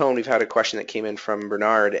same tone, we've had a question that came in from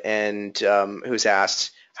Bernard, and who's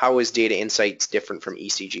asked, how is Data Insights different from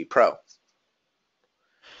ECG Pro?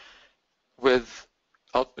 If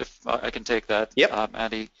I can take that, yep.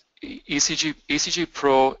 Andy. ECG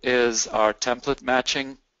Pro is our template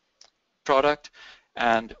matching product,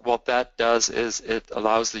 and what that does is it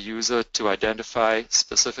allows the user to identify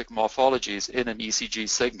specific morphologies in an ECG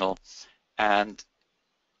signal, and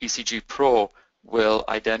ECG Pro will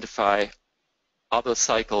identify other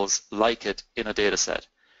cycles like it in a data set.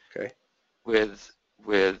 Okay.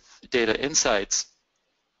 With data insights,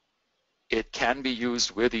 it can be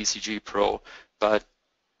used with ECG Pro, but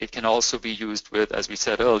it can also be used with, as we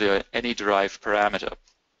said earlier, any derived parameter.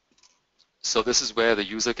 So this is where the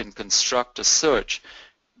user can construct a search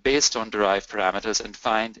based on derived parameters and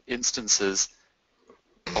find instances,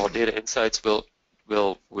 or data insights will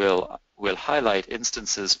highlight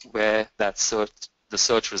instances where that search, the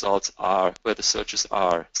search results are, where the searches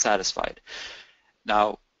are satisfied.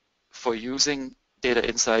 Now, for using data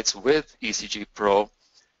insights with ECG Pro,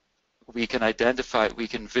 we can identify, we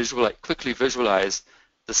can quickly visualize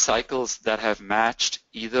the cycles that have matched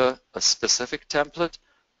either a specific template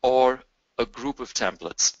or a group of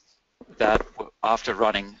templates that after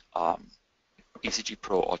running ECG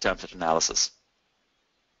Pro or template analysis.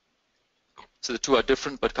 So the two are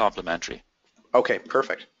different but complementary. Okay,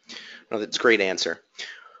 perfect. No, that's a great answer.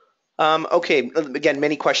 Okay, again,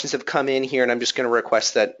 many questions have come in here, and I'm just going to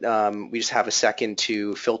request that we just have a second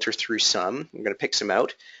to filter through some. I'm going to pick some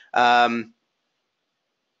out. A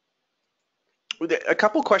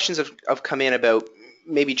couple questions have come in about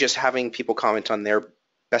maybe just having people comment on their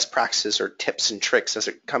best practices or tips and tricks as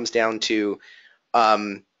it comes down to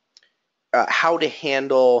how to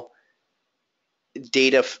handle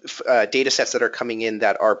data sets that are coming in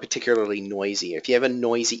that are particularly noisy. If you have a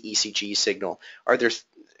noisy ECG signal, are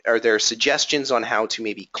there suggestions on how to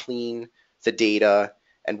maybe clean the data,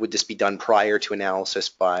 and would this be done prior to analysis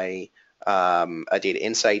by a data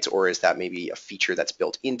insights, or is that maybe a feature that's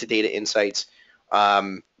built into data insights?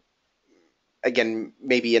 Again,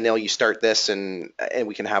 maybe Anil, you start this, and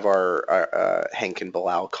we can have our Henk and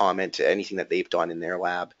Belal comment to anything that they've done in their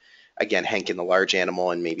lab. Again, Henk in the large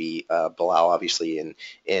animal, and maybe Belal obviously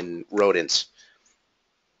in rodents.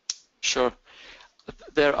 Sure.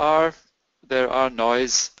 There are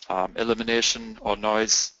noise elimination or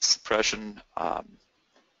noise suppression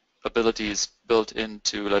abilities built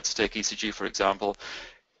into, let's take ECG for example.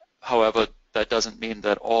 However, that doesn't mean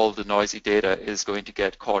that all the noisy data is going to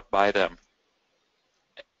get caught by them.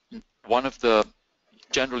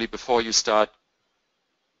 Generally before you start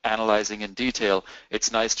analyzing in detail,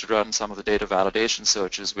 it's nice to run some of the data validation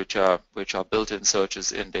searches, which are built-in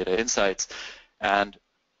searches in data insights. And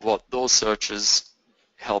what those searches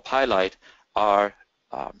help highlight are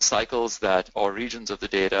cycles or regions of the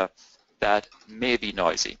data that may be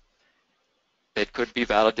noisy. It could be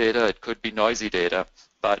valid data, it could be noisy data,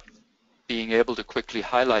 but being able to quickly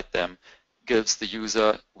highlight them gives the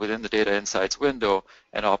user within the data insights window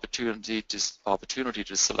an opportunity to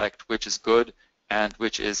select which is good and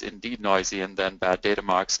which is indeed noisy, and then bad data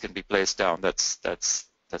marks can be placed down. That's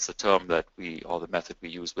the term that or the method we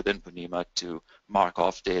use within Ponemah to mark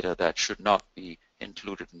off data that should not be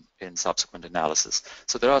included in subsequent analysis.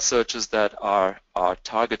 So there are searches that are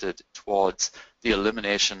targeted towards the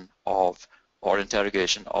elimination of or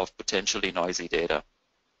interrogation of potentially noisy data.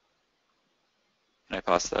 Can I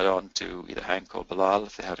pass that on to either Henk or Belal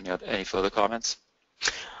if they have any further comments?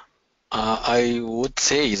 I would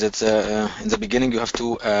say that in the beginning you have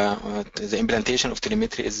to, the implementation of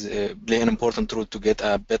telemetry is play an important role to get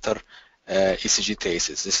a better ECG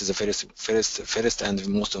traces. This is the first and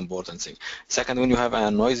most important thing. Second, when you have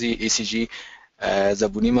a noisy ECG, the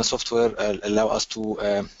Ponemah software allow us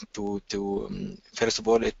to first of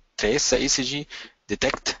all, it trace the ECG,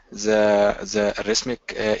 detect the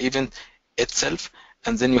arrhythmic event itself,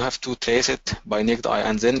 and then you have to trace it by naked eye.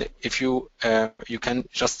 And then if you can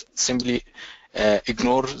just simply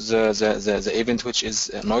ignore the event which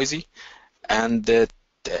is noisy, and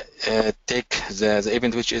take the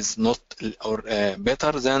event which is not or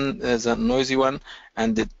better than the noisy one,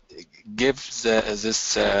 and it gives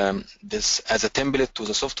this as a template to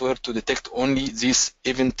the software to detect only this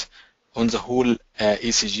event on the whole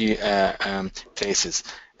ECG traces.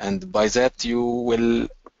 And by that you will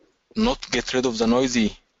not get rid of the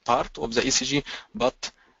noisy part of the ECG,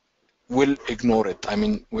 but will ignore it. I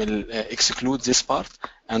mean, will exclude this part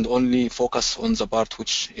and only focus on the part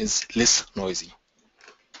which is less noisy.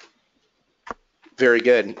 Very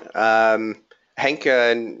good.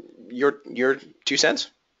 Henk, your 2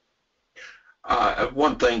 cents?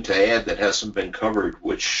 One thing to add that hasn't been covered,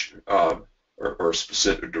 which or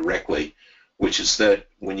specific directly, which is that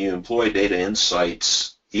when you employ data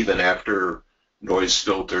insights, even after noise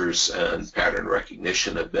filters and pattern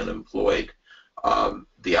recognition have been employed,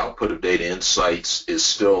 the output of data insights is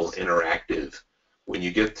still interactive. When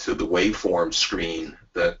you get to the waveform screen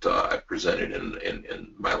that I presented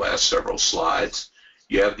in my last several slides,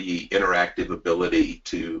 you have the interactive ability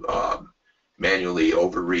to manually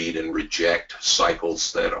overread and reject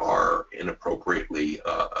cycles that are inappropriately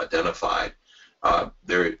identified.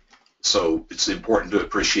 So it's important to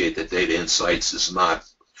appreciate that data insights is not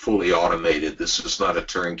fully automated. This is not a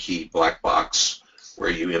turnkey black box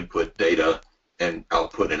where you input data and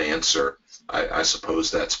output an answer. I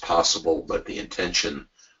suppose that's possible, but the intention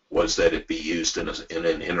was that it be used in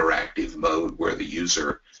an interactive mode where the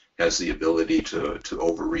user has the ability to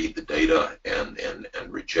overread the data and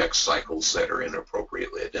reject cycles that are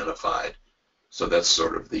inappropriately identified. So that's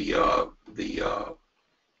sort of the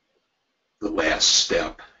last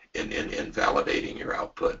step in validating your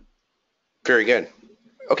output. Very good.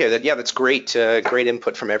 Okay, yeah, that's great. Great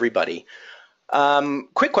input from everybody.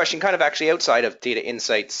 Quick question, kind of actually outside of data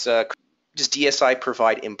insights. Does DSI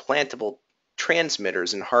provide implantable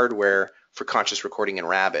transmitters and hardware for conscious recording in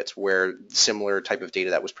rabbits, where similar type of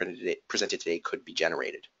data that was presented today could be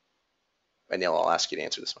generated? And Neil, I'll ask you to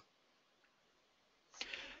answer this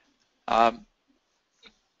one.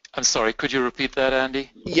 I'm sorry, could you repeat that, Andy?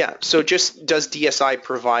 Yeah, so just does DSI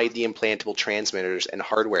provide the implantable transmitters and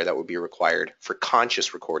hardware that would be required for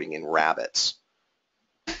conscious recording in rabbits?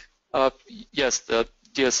 Yes, the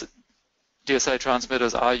DSI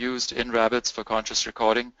transmitters are used in rabbits for conscious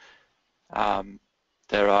recording.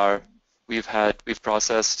 We've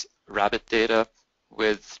processed rabbit data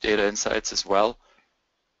with data insights as well,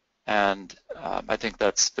 and I think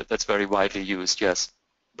that's very widely used. Yes.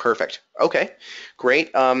 Perfect. Okay,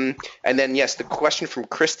 great. And then yes, the question from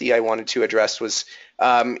Christy I wanted to address was,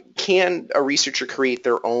 can a researcher create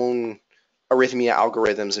their own arrhythmia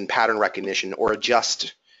algorithms and pattern recognition, or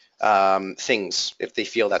adjust things if they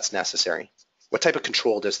feel that's necessary? What type of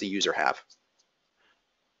control does the user have?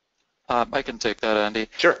 I can take that, Andy.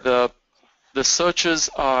 Sure. The searches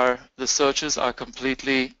are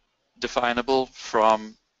completely definable.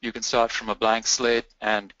 You can start from a blank slate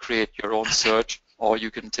and create your own search, or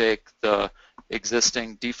you can take the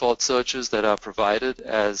existing default searches that are provided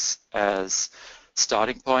as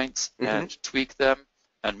starting points and tweak them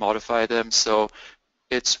and modify them. So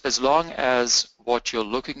it's as long as what you're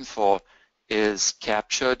looking for is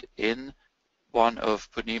captured in one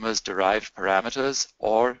of Ponima's derived parameters,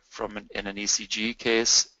 or in an ECG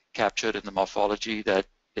case, captured in the morphology that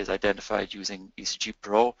is identified using ECG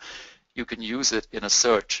Pro, you can use it in a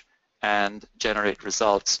search and generate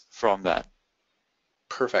results from that.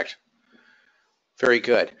 Perfect. Very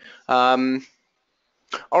good. All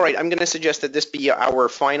right, I'm going to suggest that this be our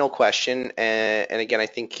final question, and again, I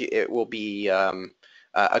think it will be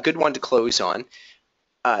a good one to close on.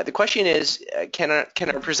 The question is, can our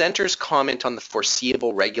presenters comment on the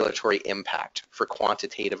foreseeable regulatory impact for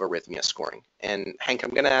quantitative arrhythmia scoring? And Hank,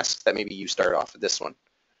 I'm going to ask that maybe you start off with this one.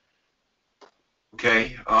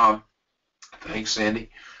 Okay, thanks, Andy.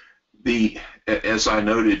 As I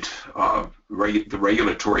noted, the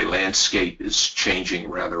regulatory landscape is changing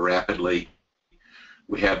rather rapidly.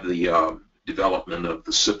 We have the development of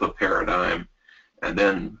the SIPA paradigm, and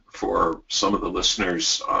then for some of the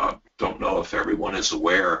listeners, don't know if everyone is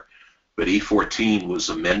aware, but E14 was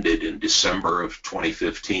amended in December of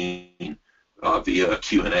 2015 via a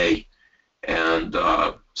Q&A, and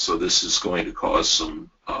so this is going to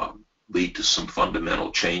lead to some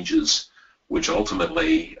fundamental changes, which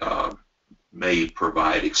ultimately may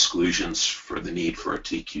provide exclusions for the need for a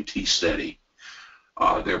TQT study.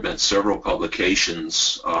 There have been several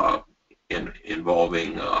publications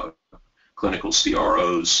involving clinical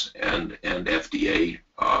CROs and FDA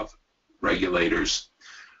regulators,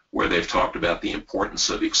 where they've talked about the importance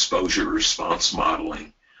of exposure response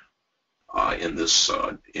modeling in this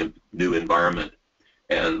new environment.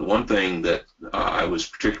 And one thing that I was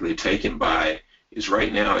particularly taken by is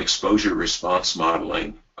right now exposure response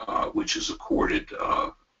modeling, which is accorded a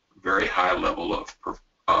very high level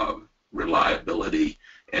of reliability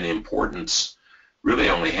and importance, really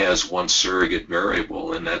only has one surrogate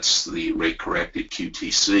variable, and that's the rate-corrected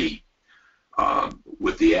QTC.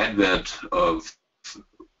 With the advent of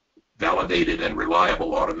validated and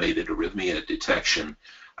reliable automated arrhythmia detection,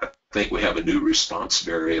 I think we have a new response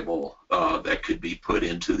variable that could be put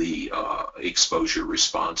into the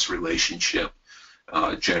exposure-response relationship,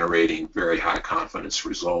 generating very high confidence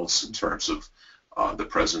results in terms of the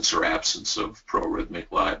presence or absence of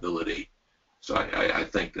proarrhythmic liability. So I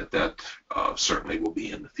think that certainly will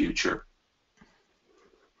be in the future.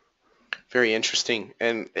 Very interesting.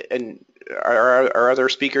 And are other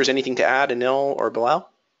speakers anything to add, Anil or Belal?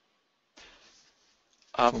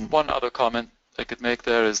 One other comment I could make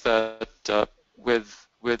there is that with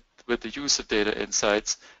the use of data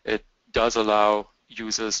insights, it does allow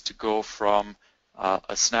users to go from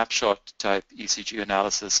a snapshot type ECG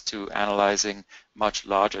analysis to analyzing much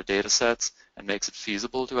larger data sets and makes it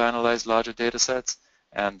feasible to analyze larger data sets.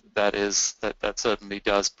 And that certainly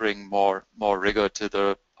does bring more rigor to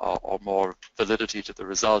the, or more validity to the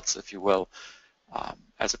results, if you will,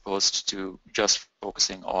 as opposed to just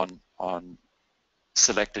focusing on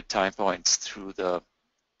selected time points through the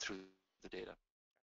data.